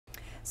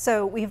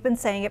So we've been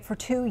saying it for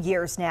 2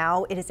 years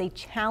now. It is a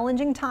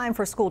challenging time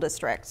for school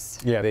districts.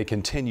 Yeah, they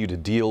continue to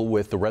deal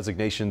with the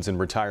resignations and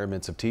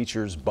retirements of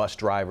teachers, bus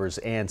drivers,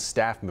 and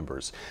staff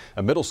members.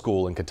 A middle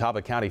school in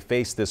Catawba County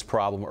faced this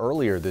problem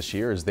earlier this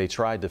year as they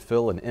tried to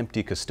fill an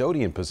empty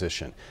custodian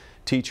position.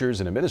 Teachers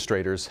and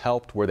administrators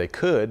helped where they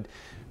could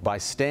by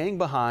staying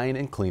behind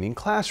and cleaning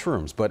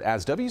classrooms. But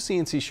as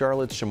WCNC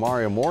Charlotte's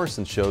Shamaria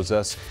Morrison shows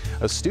us,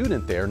 a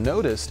student there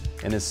noticed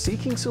and is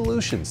seeking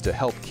solutions to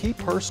help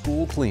keep her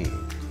school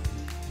clean.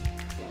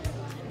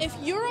 If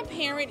you're a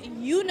parent,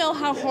 you know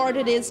how hard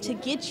it is to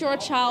get your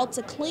child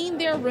to clean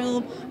their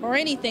room or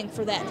anything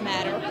for that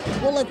matter.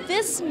 Well, at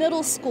this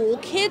middle school,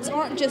 kids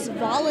aren't just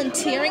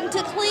volunteering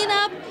to clean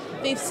up,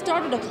 they've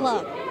started a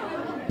club.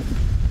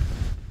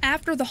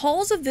 After the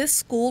halls of this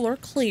school are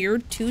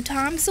cleared 2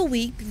 times a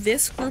week,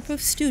 this group of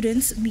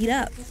students meet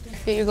up.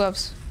 Get your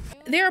gloves.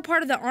 They're a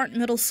part of the Arndt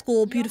Middle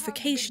School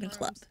Beautification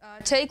Club.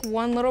 Take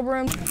one little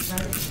broom.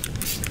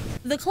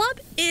 The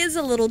club is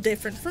a little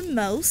different from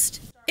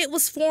most. It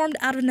was formed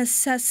out of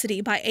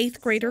necessity by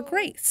 8th grader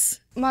Grace.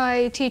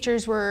 My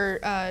teachers were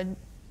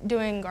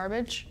doing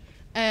garbage,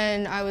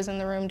 and I was in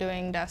the room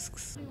doing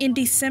desks. In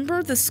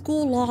December, the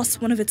school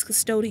lost one of its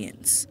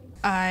custodians.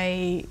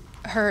 I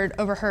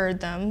overheard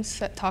them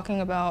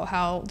talking about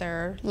how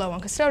they're low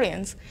on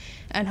custodians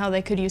and how they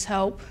could use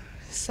help.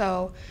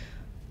 So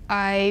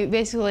I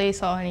basically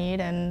saw a need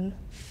and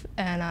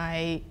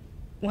I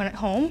went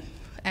home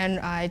and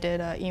I did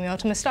an email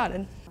to Ms.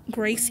 Stodden.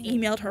 Grace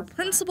emailed her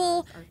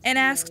principal and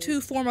asked to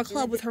form a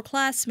club with her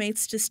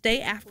classmates to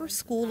stay after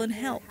school and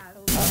help.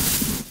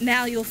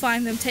 Now you'll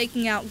find them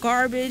taking out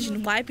garbage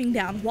and wiping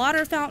down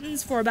water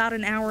fountains for about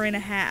an hour and a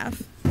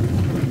half.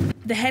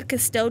 The head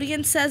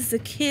custodian says the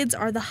kids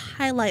are the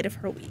highlight of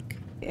her week.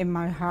 In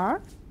my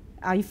heart,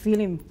 I feel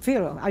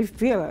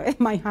in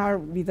my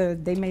heart because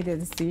they made a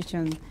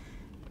decision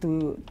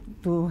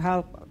to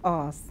help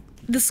us.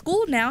 The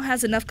school now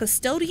has enough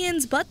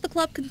custodians, but the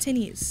club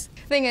continues.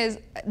 Thing is,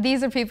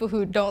 these are people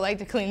who don't like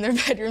to clean their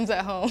bedrooms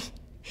at home.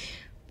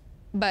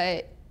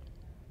 But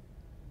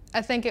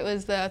I think it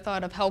was the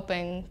thought of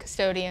helping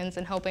custodians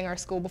and helping our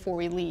school before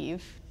we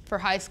leave for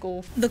high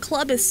school. The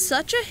club is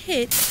such a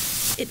hit,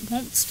 it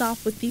won't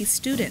stop with these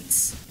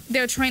students.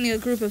 They're training a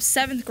group of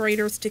 7th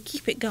graders to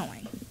keep it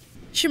going.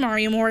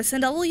 Shamaria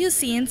Morrison,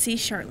 WCNC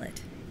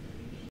Charlotte.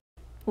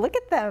 Look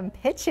at them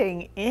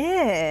pitching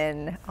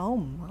in. Oh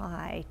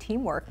my,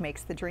 teamwork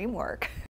makes the dream work.